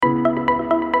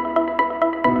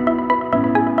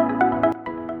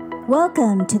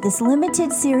Welcome to this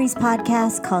limited series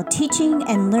podcast called Teaching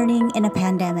and Learning in a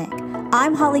Pandemic.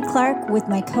 I'm Holly Clark with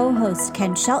my co-host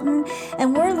Ken Shelton,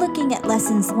 and we're looking at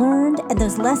lessons learned and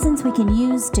those lessons we can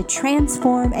use to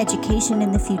transform education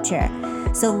in the future.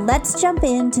 So let's jump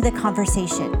into the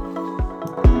conversation.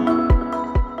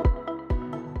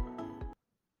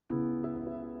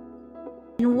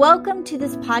 And welcome to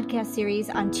this podcast series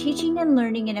on teaching and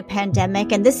learning in a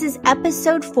pandemic. And this is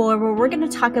episode 4, where we're going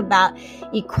to talk about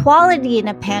equality in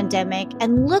a pandemic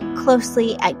and look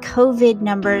closely at COVID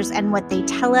numbers and what they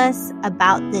tell us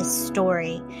about this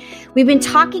story. We've been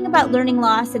talking about learning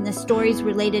loss and the stories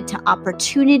related to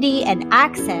opportunity and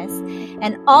access.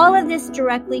 And all of this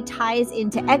directly ties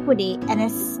into equity, and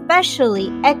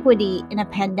especially equity in a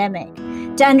pandemic.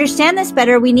 To understand this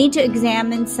better, we need to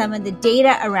examine some of the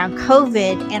data around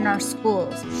COVID in our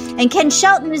schools. And Ken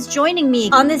Shelton is joining me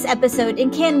on this episode.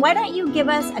 And Ken, why don't you give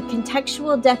us a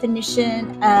contextual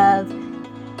definition of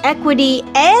equity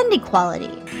and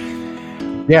equality?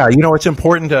 Yeah, it's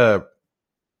important to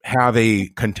have a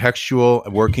contextual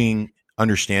working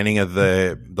understanding of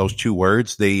those two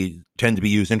words. They tend to be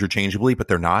used interchangeably, but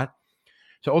they're not.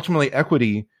 So ultimately,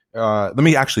 equity, let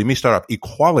me start off.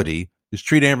 Equality is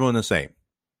treating everyone the same.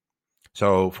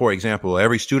 So, for example,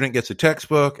 every student gets a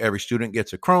textbook, every student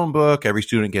gets a Chromebook, every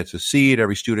student gets a seat,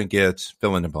 every student gets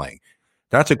fill in the blank.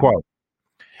 That's equality.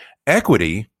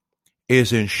 Equity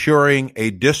is ensuring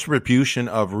a distribution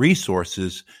of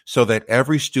resources so that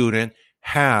every student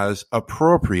has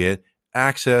appropriate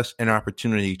access and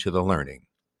opportunity to the learning.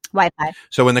 Wi-Fi.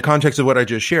 So in the context of what I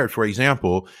just shared, for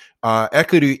example,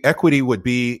 equity would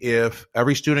be if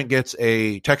every student gets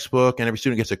a textbook and every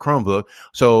student gets a Chromebook.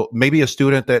 So maybe a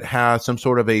student that has some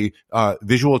sort of a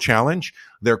visual challenge,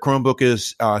 their Chromebook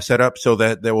is set up so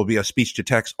that there will be a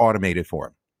speech-to-text automated for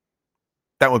them.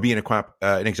 That would be an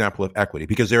example of equity,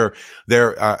 because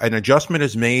an adjustment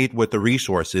is made with the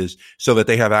resources so that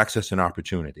they have access and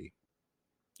opportunity.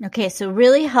 Okay, so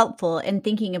really helpful in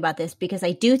thinking about this, because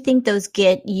I do think those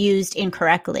get used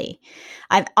incorrectly.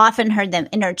 I've often heard them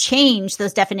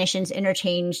those definitions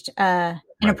interchanged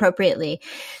inappropriately.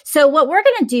 So what we're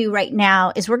going to do right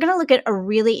now is we're going to look at a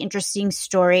really interesting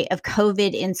story of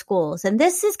COVID in schools. And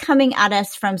this is coming at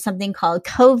us from something called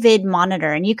COVID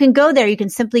Monitor. And you can go there, you can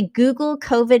simply Google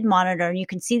COVID Monitor, and you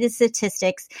can see the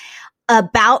statistics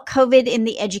about COVID in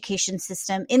the education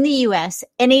system in the U.S.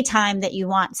 anytime that you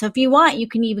want. So if you want, you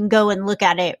can even go and look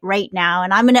at it right now.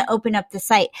 And I'm going to open up the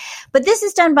site. But this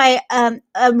is done by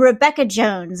Rebecca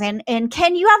Jones. And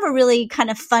Ken, you have a really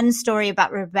kind of fun story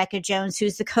about Rebecca Jones,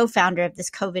 who's the co-founder of this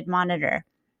COVID Monitor.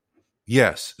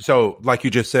 Yes. So like you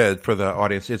just said, for the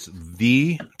audience, it's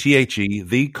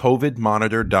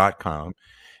thecovidmonitor.com.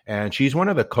 And she's one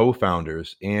of the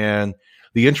co-founders. And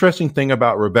the interesting thing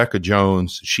about Rebecca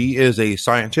Jones, she is a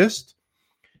scientist,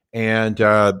 and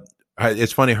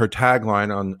it's funny, her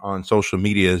tagline on social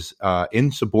media is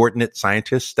insubordinate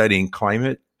scientists studying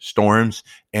climate, storms,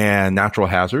 and natural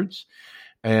hazards.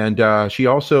 And she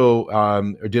also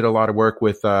did a lot of work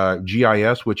with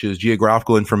GIS, which is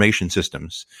Geographical Information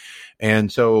Systems. And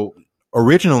so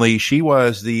originally she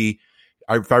was if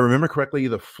I remember correctly,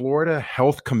 the Florida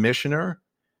Health Commissioner,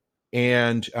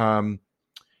 and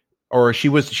or she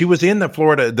was in the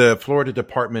Florida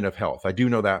Department of Health. I do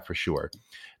know that for sure.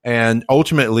 And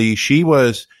ultimately, she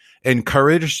was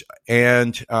encouraged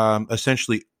and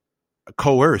essentially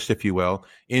coerced, if you will,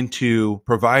 into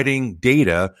providing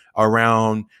data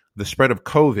around the spread of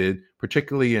COVID,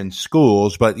 particularly in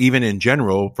schools, but even in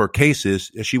general for cases.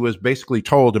 She was basically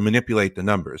told to manipulate the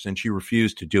numbers, and she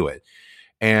refused to do it.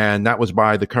 And that was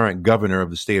by the current governor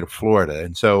of the state of Florida.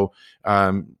 And so,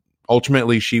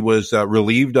 ultimately, she was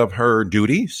relieved of her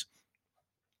duties,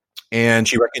 and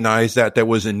she recognized that there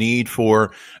was a need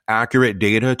for accurate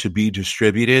data to be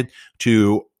distributed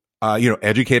to,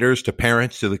 educators, to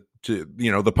parents, to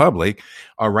the public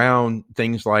around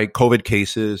things like COVID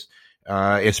cases,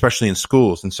 especially in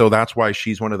schools. And so that's why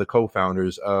she's one of the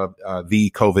co-founders of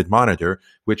the COVID Monitor,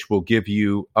 which will give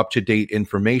you up-to-date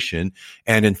information.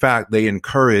 And in fact, they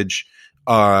encourage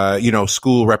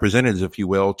school representatives, if you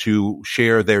will, to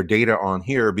share their data on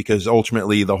here, because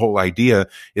ultimately the whole idea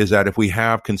is that if we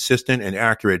have consistent and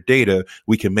accurate data,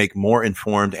 we can make more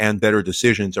informed and better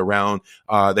decisions around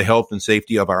the health and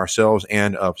safety of ourselves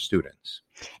and of students.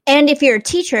 And if you're a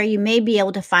teacher, you may be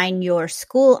able to find your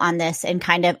school on this and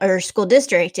or school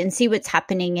district, and see what's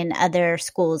happening in other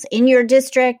schools in your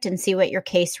district and see what your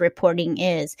case reporting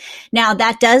is. Now,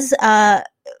 that does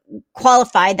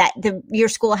qualify that your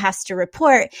school has to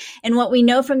report. And what we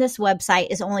know from this website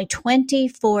is only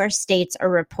 24 states are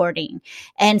reporting,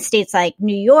 and states like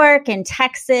New York and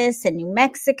Texas and New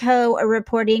Mexico are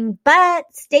reporting, but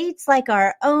states like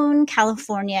our own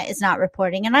California is not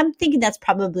reporting. And I'm thinking that's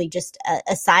probably just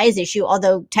a size issue,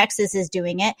 although Texas is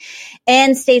doing it.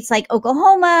 And states like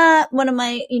Oklahoma, one of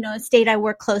my, state I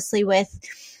work closely with.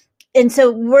 And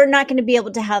so we're not going to be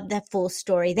able to have the full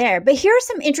story there. But here are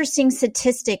some interesting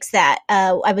statistics that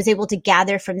I was able to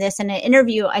gather from this in an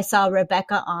interview I saw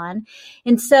Rebecca on.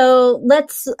 And so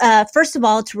let's, first of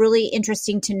all, it's really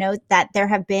interesting to note that there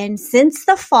have been, since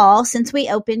the fall, since we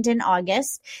opened in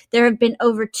August, there have been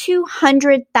over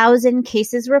 200,000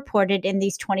 cases reported in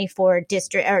these 24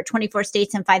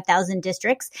 states and 5,000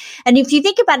 districts. And if you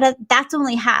think about it, that's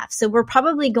only half. So we're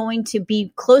probably going to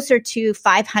be closer to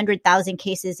 500,000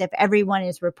 cases if everyone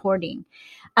is reporting.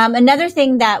 Another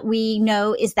thing that we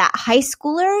know is that high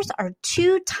schoolers are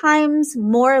 2 times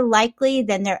more likely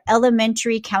than their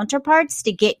elementary counterparts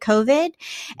to get COVID.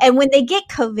 And when they get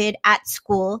COVID at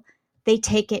school, they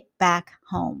take it back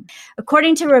home.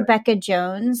 According to Rebecca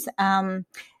Jones,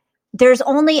 there's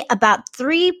only about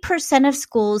 3% of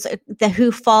schools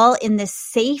who fall in the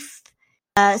safe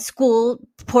school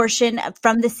portion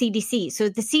from the CDC. So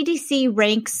the CDC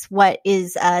ranks what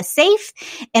is safe,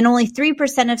 and only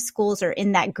 3% of schools are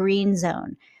in that green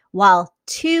zone, while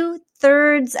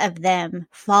 2/3 of them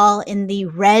fall in the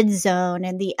red zone,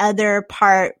 and the other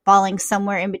part falling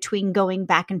somewhere in between, going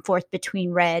back and forth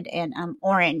between red and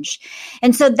orange.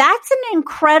 And so that's an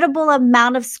incredible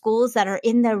amount of schools that are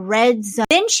in the red zone.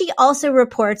 Then she also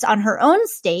reports on her own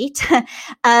state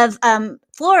of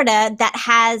Florida that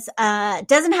has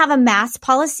doesn't have a mask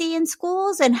policy in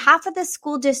schools, and half of the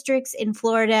school districts in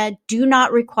Florida do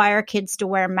not require kids to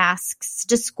wear masks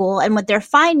to school. And what they're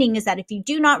finding is that if you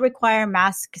do not require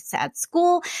masks at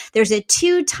school, there's a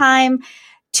 2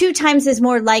 times as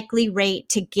more likely rate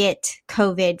to get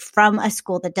COVID from a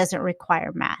school that doesn't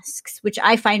require masks, which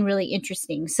I find really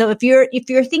interesting. So if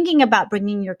you're thinking about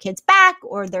bringing your kids back,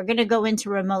 or they're going to go into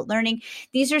remote learning,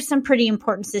 these are some pretty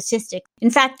important statistics. In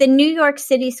fact, the New York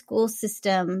City school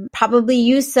system probably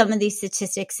used some of these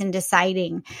statistics in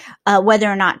deciding whether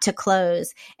or not to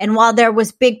close. And while there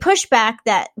was big pushback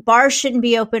that bars shouldn't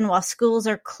be open while schools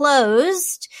are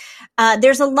closed,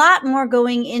 there's a lot more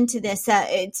going into this.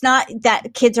 It's not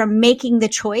that kids are making the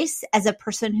choice. As a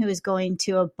person who is going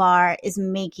to a bar is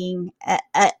making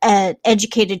an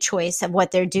educated choice of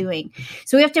what they're doing.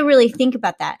 So we have to really think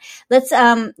about that. Let's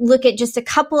look at just a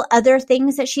couple other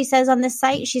things that she says on this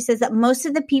site. She says that most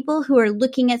of the people who are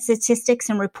looking at statistics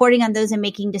and reporting on those and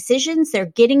making decisions, they're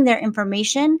getting their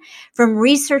information from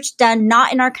research done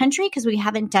not in our country, because we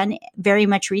haven't done very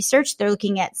much research. They're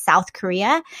looking at South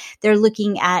Korea. They're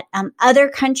looking at other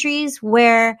countries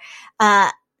where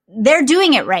they're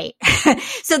doing it right.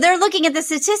 So they're looking at the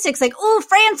statistics like, oh,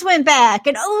 France went back,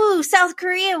 and oh, South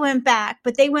Korea went back,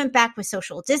 but they went back with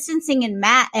social distancing and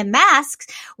masks,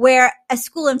 where a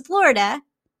school in Florida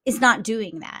is not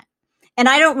doing that. And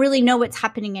I don't really know what's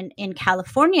happening in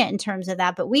California in terms of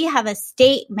that, but we have a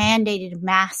state mandated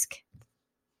mask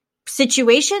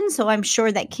situation. So I'm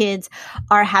sure that kids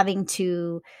are having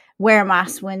to wear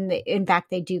masks when in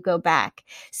fact they do go back.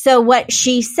 So what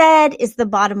she said is the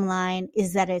bottom line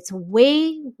is that it's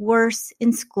way worse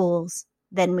in schools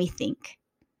than we think.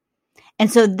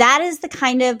 And so that is the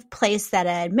kind of place that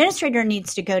an administrator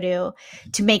needs to go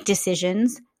to make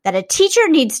decisions, that a teacher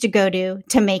needs to go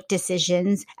to make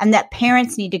decisions, and that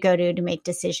parents need to go to make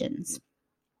decisions.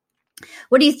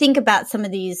 What do you think about some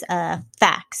of these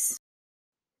facts?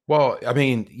 Well, I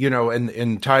mean,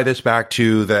 and tie this back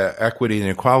to the equity and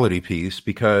equality piece,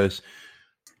 because,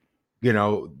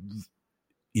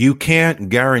 you can't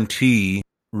guarantee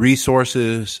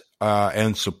resources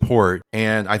and support.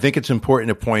 And I think it's important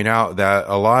to point out that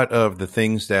a lot of the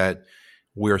things that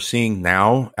we're seeing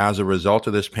now as a result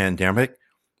of this pandemic,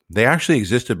 they actually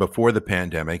existed before the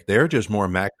pandemic. They're just more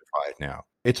magnified now.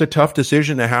 It's a tough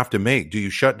decision to have to make. Do you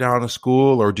shut down a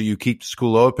school, or do you keep the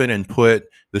school open and put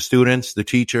the students, the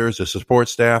teachers, the support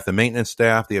staff, the maintenance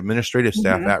staff, the administrative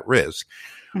staff at risk?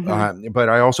 But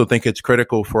I also think it's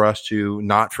critical for us to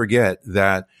not forget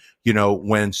that,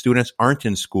 when students aren't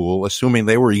in school, assuming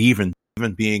they were even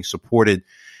being supported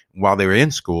while they were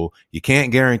in school, you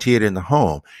can't guarantee it in the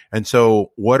home. And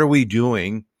so what are we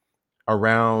doing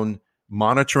around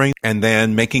monitoring and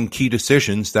then making key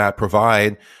decisions that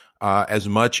provide as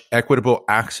much equitable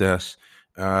access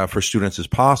for students as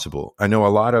possible? I know a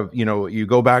lot of, you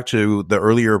go back to the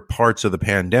earlier parts of the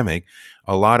pandemic,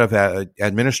 a lot of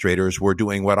administrators were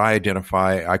doing what I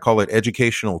call it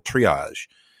educational triage.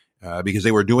 because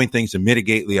they were doing things to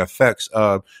mitigate the effects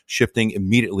of shifting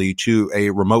immediately to a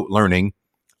remote learning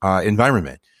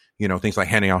environment. Things like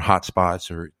handing out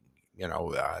hotspots or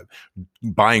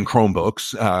buying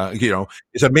Chromebooks.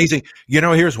 It's amazing.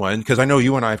 Here's one, because I know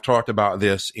you and I have talked about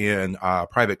this in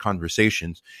private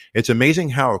conversations. It's amazing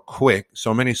how quick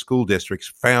so many school districts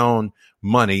found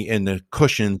money in the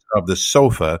cushions of the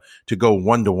sofa to go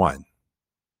 1-to-1.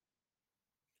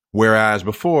 Whereas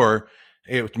before,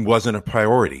 it wasn't a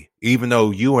priority, even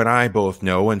though you and I both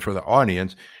know, and for the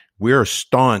audience, we're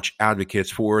staunch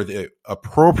advocates for the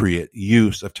appropriate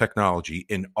use of technology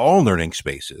in all learning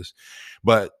spaces.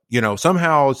 But,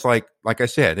 somehow it's like I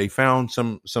said, they found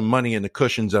some money in the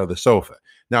cushions of the sofa.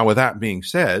 Now, with that being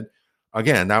said,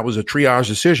 again, that was a triage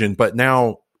decision, but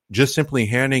now just simply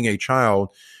handing a child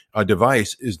a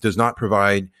device does not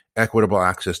provide equitable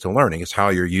access to learning. It's how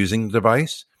you're using the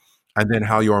device, and then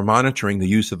how you're monitoring the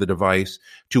use of the device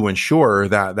to ensure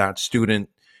that student,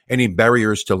 any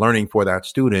barriers to learning for that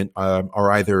student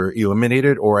are either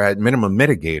eliminated or at minimum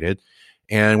mitigated.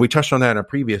 And we touched on that in a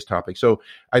previous topic. So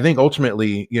I think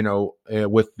ultimately,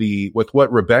 with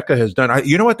what Rebecca has done,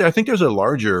 I think there's a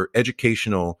larger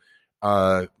educational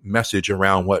message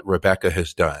around what Rebecca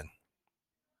has done.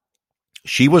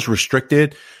 She was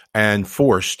restricted and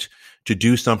forced to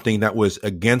do something that was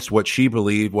against what she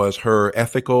believed was her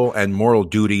ethical and moral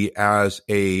duty as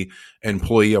a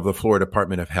employee of the Florida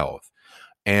Department of Health.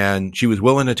 And she was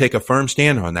willing to take a firm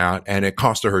stand on that, and it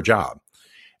cost her job.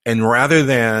 And rather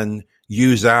than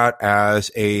use that as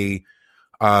I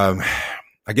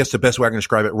guess the best way I can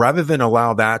describe it, rather than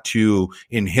allow that to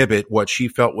inhibit what she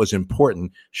felt was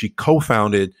important, she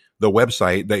co-founded the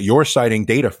website that you're citing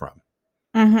data from.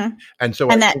 Mm-hmm.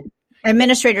 And that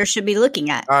administrators should be looking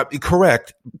at.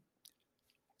 Correct.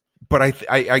 But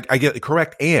I get it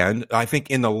correct. And I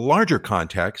think in the larger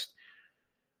context,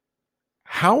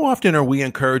 how often are we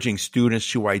encouraging students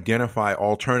to identify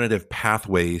alternative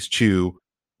pathways to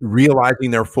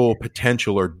realizing their full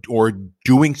potential or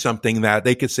doing something that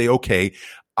they could say, okay,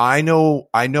 I know,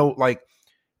 like,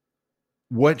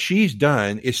 what she's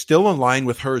done is still in line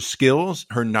with her skills,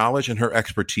 her knowledge, and her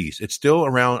expertise. It's still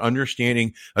around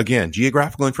understanding, again,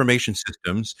 geographical information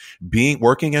systems,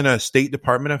 working in a state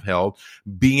Department of Health,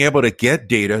 being able to get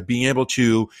data, being able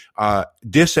to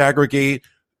disaggregate,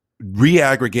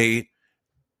 reaggregate,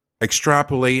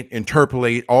 extrapolate,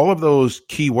 interpolate, all of those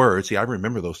key words. See, I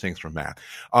remember those things from math.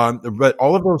 But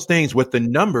all of those things with the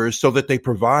numbers so that they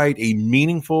provide a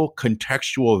meaningful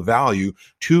contextual value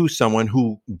to someone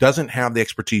who doesn't have the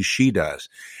expertise she does.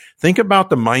 Think about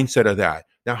the mindset of that.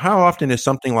 Now, how often is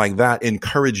something like that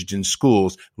encouraged in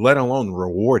schools, let alone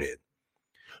rewarded?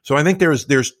 So I think there's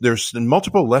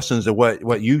multiple lessons of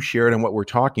what you shared and what we're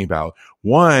talking about.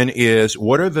 One is,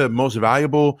 what are the most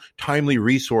valuable, timely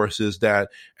resources that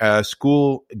a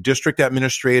school district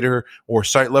administrator or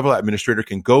site level administrator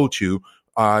can go to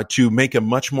make a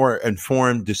much more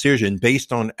informed decision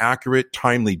based on accurate,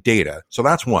 timely data. So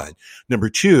that's one. Number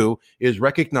two is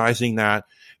recognizing that,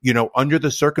 under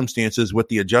the circumstances with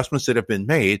the adjustments that have been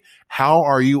made, how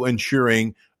are you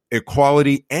ensuring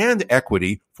equality and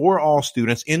equity for all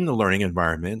students in the learning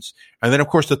environments? And then, of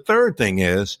course, the third thing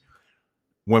is,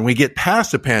 when we get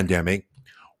past the pandemic,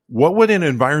 what would an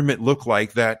environment look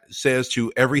like that says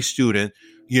to every student,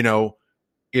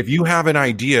 if you have an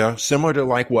idea similar to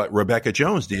like what Rebecca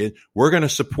Jones did, we're going to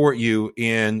support you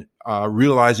in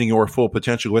realizing your full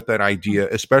potential with that idea,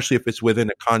 especially if it's within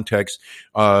a context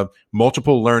of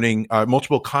multiple learning,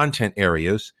 multiple content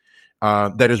areas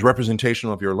that is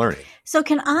representational of your learning. So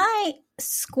can I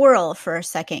squirrel for a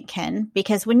second, Ken?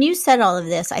 Because when you said all of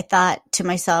this, I thought to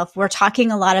myself, we're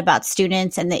talking a lot about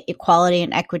students and the equality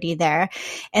and equity there.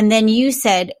 And then you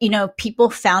said, people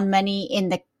found money in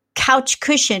the couch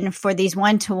cushion for these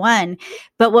 1-to-1.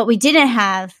 But what we didn't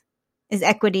have is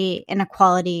equity and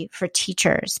equality for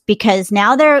teachers, because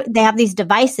now they have these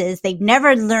devices they've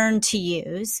never learned to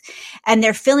use, and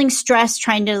they're feeling stressed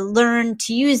trying to learn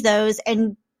to use those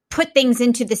and put things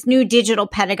into this new digital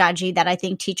pedagogy that I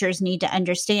think teachers need to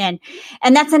understand.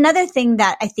 And that's another thing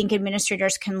that I think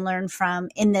administrators can learn from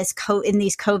in these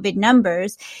COVID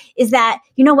numbers, is that,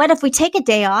 if we take a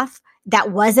day off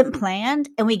that wasn't planned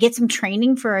and we get some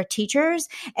training for our teachers,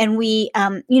 and we,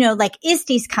 like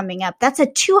ISTE's coming up, that's a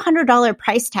 $200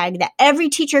 price tag that every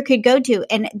teacher could go to,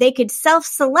 and they could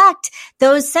self-select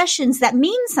those sessions that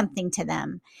mean something to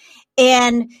them.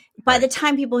 And by the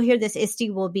time people hear this,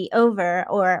 ISTE will be over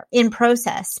or in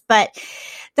process. But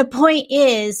the point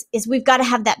is we've got to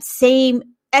have that same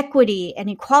equity and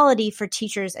equality for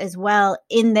teachers as well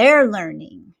in their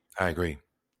learning. I agree.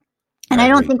 And I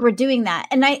don't think we're doing that.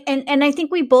 And I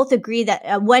think we both agree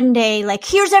that one day, like,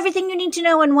 here's everything you need to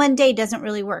know in one day doesn't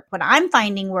really work. What I'm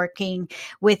finding working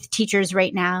with teachers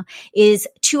right now is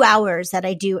 2 hours that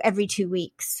I do every 2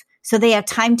 weeks. So they have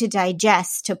time to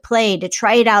digest, to play, to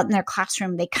try it out in their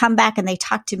classroom. They come back and they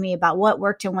talk to me about what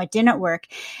worked and what didn't work.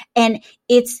 And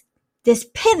it's this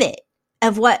pivot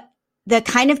of what the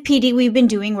kind of PD we've been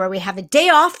doing, where we have a day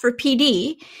off for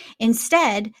PD,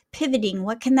 instead pivoting.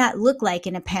 What can that look like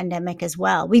in a pandemic as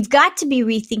well? We've got to be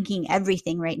rethinking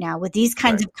everything right now with these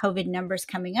kinds of COVID numbers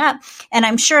coming up. And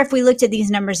I'm sure if we looked at these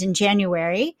numbers in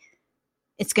January,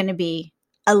 it's going to be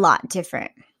a lot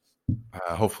different.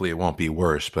 Hopefully it won't be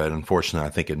worse, but unfortunately,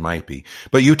 I think it might be.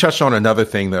 But you touched on another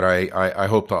thing that I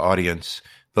hope the audience,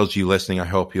 those of you listening, I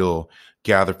hope you'll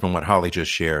gather from what Holly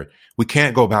just shared. We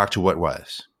can't go back to what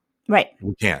was. Right.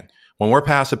 We can't. When we're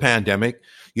past the pandemic,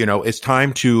 it's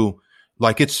time to,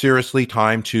 it's seriously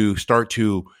time to start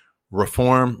to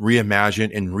reform,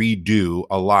 reimagine, and redo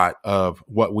a lot of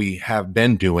what we have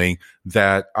been doing.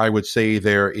 That I would say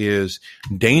there is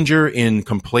danger in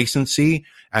complacency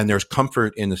and there's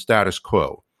comfort in the status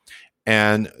quo.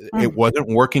 And it wasn't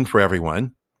working for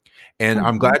everyone. And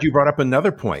I'm glad you brought up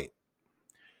another point.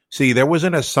 See, there was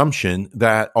an assumption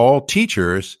that all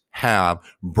teachers have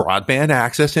broadband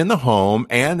access in the home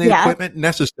and the equipment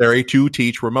necessary to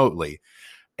teach remotely.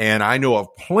 And I know of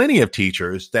plenty of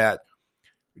teachers that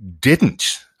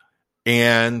didn't.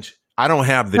 And I don't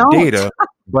have the data,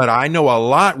 but I know a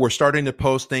lot. We're starting to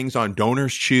post things on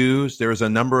Donors Choose. There's a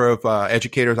number of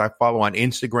educators I follow on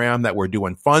Instagram that were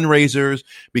doing fundraisers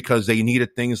because they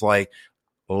needed things like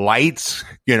lights.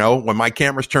 When my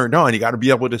camera's turned on, you got to be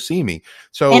able to see me.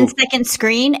 So, and second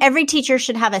screen. Every teacher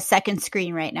should have a second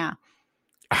screen right now.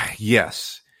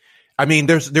 Yes. I mean,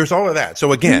 there's all of that.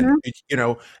 So again,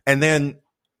 and then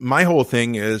my whole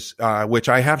thing is, which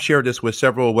I have shared this with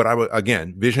several,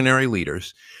 visionary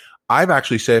leaders. I've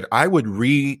actually said I would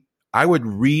reimagine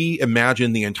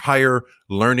the entire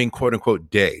learning, quote unquote,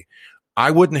 day.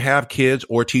 I wouldn't have kids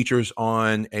or teachers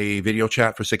on a video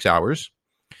chat for 6 hours.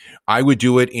 I would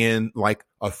do it in like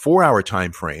a 4-hour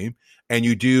time frame, and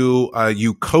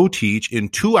you co-teach in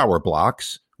 2-hour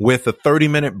blocks with a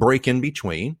 30-minute break in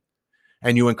between,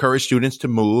 and you encourage students to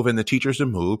move and the teachers to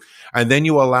move, and then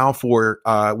you allow for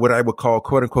what I would call,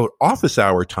 quote unquote, office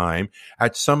hour time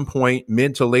at some point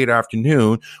mid to late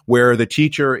afternoon, where the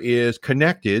teacher is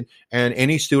connected, and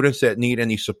any students that need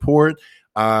any support,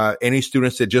 any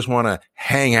students that just want to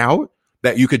hang out,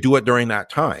 that you could do it during that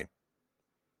time.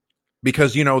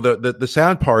 Because, the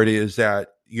sad part is that,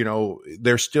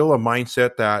 there's still a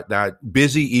mindset that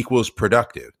busy equals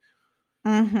productive.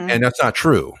 And that's not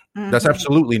true. That's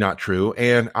absolutely not true.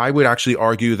 And I would actually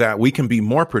argue that we can be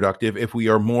more productive if we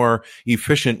are more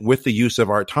efficient with the use of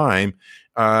our time.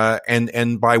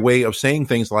 And by way of saying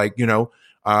things like,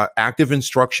 active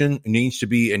instruction needs to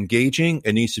be engaging,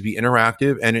 it needs to be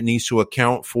interactive, and it needs to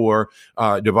account for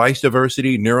device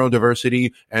diversity,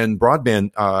 neurodiversity, and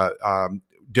broadband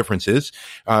differences.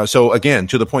 So again,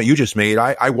 to the point you just made,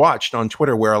 I watched on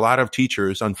Twitter where a lot of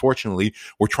teachers, unfortunately,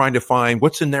 were trying to find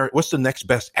what's the next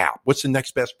best app, what's the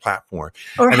next best platform,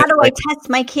 or how do I test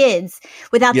my kids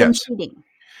without them cheating?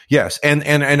 Yes, and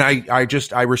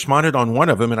I responded on one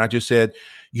of them, and I just said,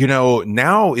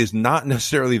 now is not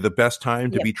necessarily the best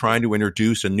time to be trying to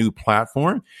introduce a new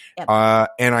platform.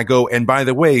 And I go, and by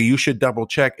the way, you should double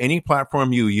check any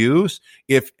platform you use,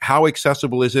 how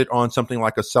accessible is it on something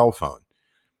like a cell phone.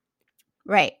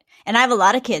 Right. And I have a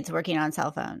lot of kids working on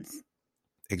cell phones.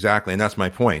 Exactly. And that's my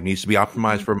point. It needs to be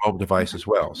optimized for a mobile device as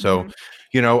well. So,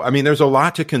 there's a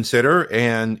lot to consider.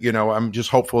 And, I'm just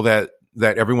hopeful that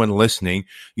everyone listening,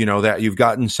 that you've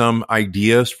gotten some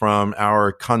ideas from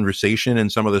our conversation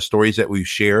and some of the stories that we've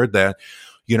shared, that,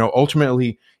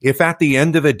 ultimately, if at the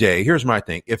end of the day, here's my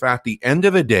thing, if at the end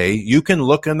of the day, you can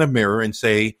look in the mirror and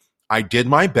say, I did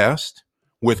my best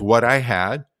with what I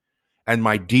had, and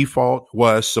my default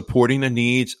was supporting the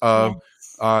needs of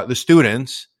the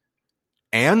students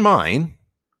and mine.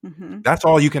 That's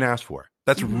all you can ask for.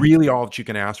 That's really all that you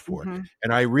can ask for.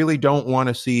 And I really don't want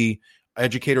to see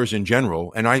educators in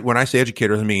general. And when I say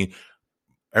educators, I mean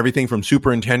everything from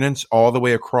superintendents all the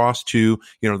way across to,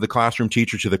 the classroom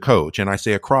teacher to the coach. And I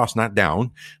say across, not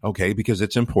down. Okay. Because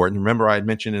it's important. Remember, I had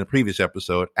mentioned in a previous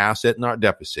episode, asset, not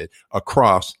deficit,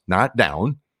 across, not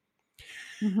down.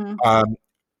 I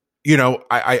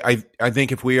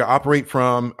think if we operate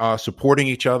from supporting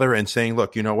each other and saying,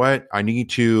 look, you know what, I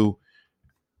need to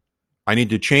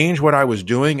change what I was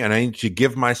doing, and I need to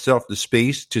give myself the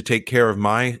space to take care of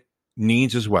my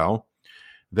needs as well,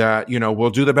 that, we'll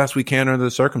do the best we can under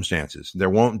the circumstances. There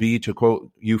won't be, to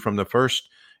quote you from the first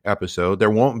episode, there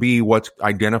won't be what's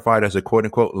identified as a quote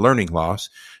unquote learning loss,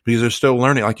 because there's still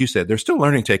learning. Like you said, there's still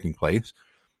learning taking place.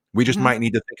 We just might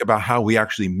need to think about how we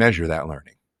actually measure that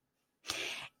learning.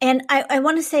 And I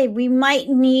want to say we might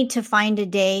need to find a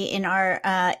day in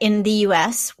in the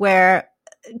US where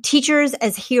Teachers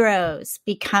as Heroes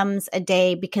becomes a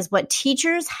day, because what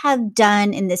teachers have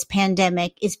done in this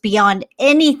pandemic is beyond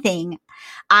anything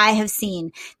I have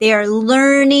seen. They are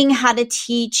learning how to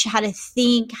teach, how to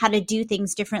think, how to do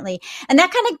things differently. And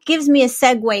that kind of gives me a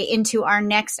segue into our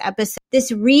next episode,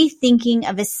 this rethinking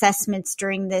of assessments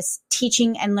during this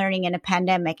teaching and learning in a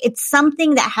pandemic. It's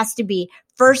something that has to be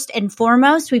first and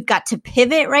foremost. We've got to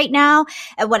pivot right now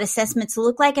at what assessments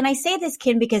look like. And I say this,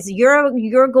 Ken, because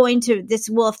this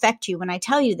will affect you when I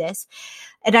tell you this.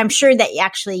 And I'm sure that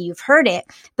actually you've heard it,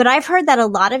 but I've heard that a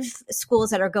lot of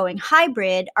schools that are going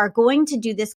hybrid are going to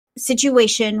do this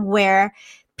situation where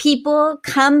people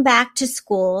come back to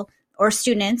school, or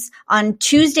students, on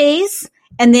Tuesdays,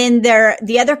 and then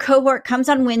the other cohort comes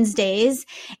on Wednesdays.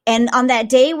 And on that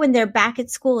day when they're back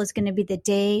at school is going to be the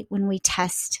day when we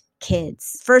test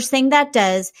kids. First thing that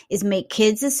does is make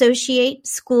kids associate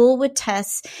school with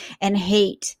tests and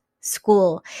hate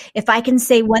school. If I can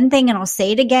say one thing, and I'll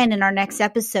say it again in our next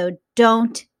episode,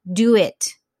 don't do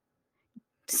it.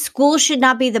 School should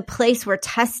not be the place where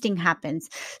testing happens.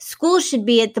 School should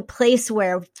be at the place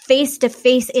where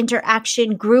face-to-face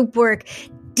interaction, group work,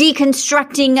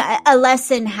 deconstructing a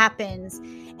lesson happens.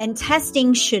 And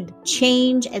testing should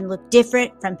change and look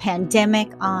different from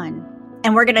pandemic on.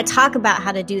 And we're going to talk about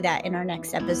how to do that in our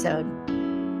next episode.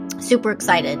 Super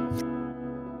excited.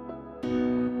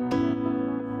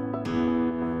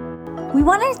 We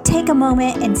want to take a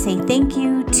moment and say thank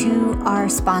you to our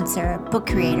sponsor, Book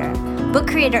Creator. Book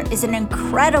Creator is an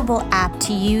incredible app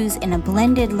to use in a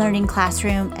blended learning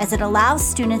classroom, as it allows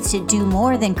students to do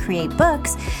more than create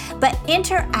books, but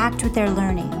interact with their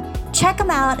learning. Check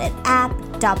them out at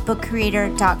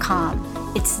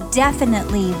app.bookcreator.com. It's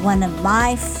definitely one of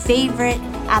my favorite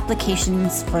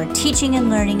applications for teaching and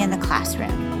learning in the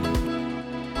classroom.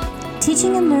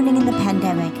 Teaching and learning in the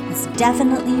pandemic has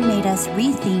definitely made us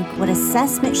rethink what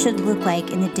assessment should look like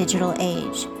in the digital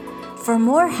age. For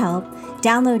more help,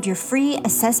 download your free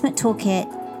assessment toolkit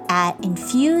at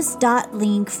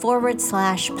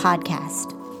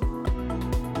infuse.link/podcast.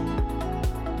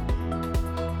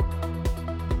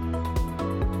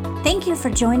 Thank you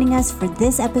for joining us for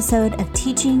this episode of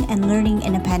Teaching and Learning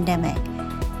in a Pandemic.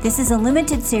 This is a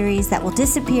limited series that will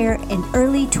disappear in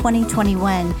early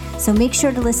 2021, so make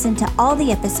sure to listen to all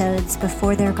the episodes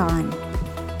before they're gone.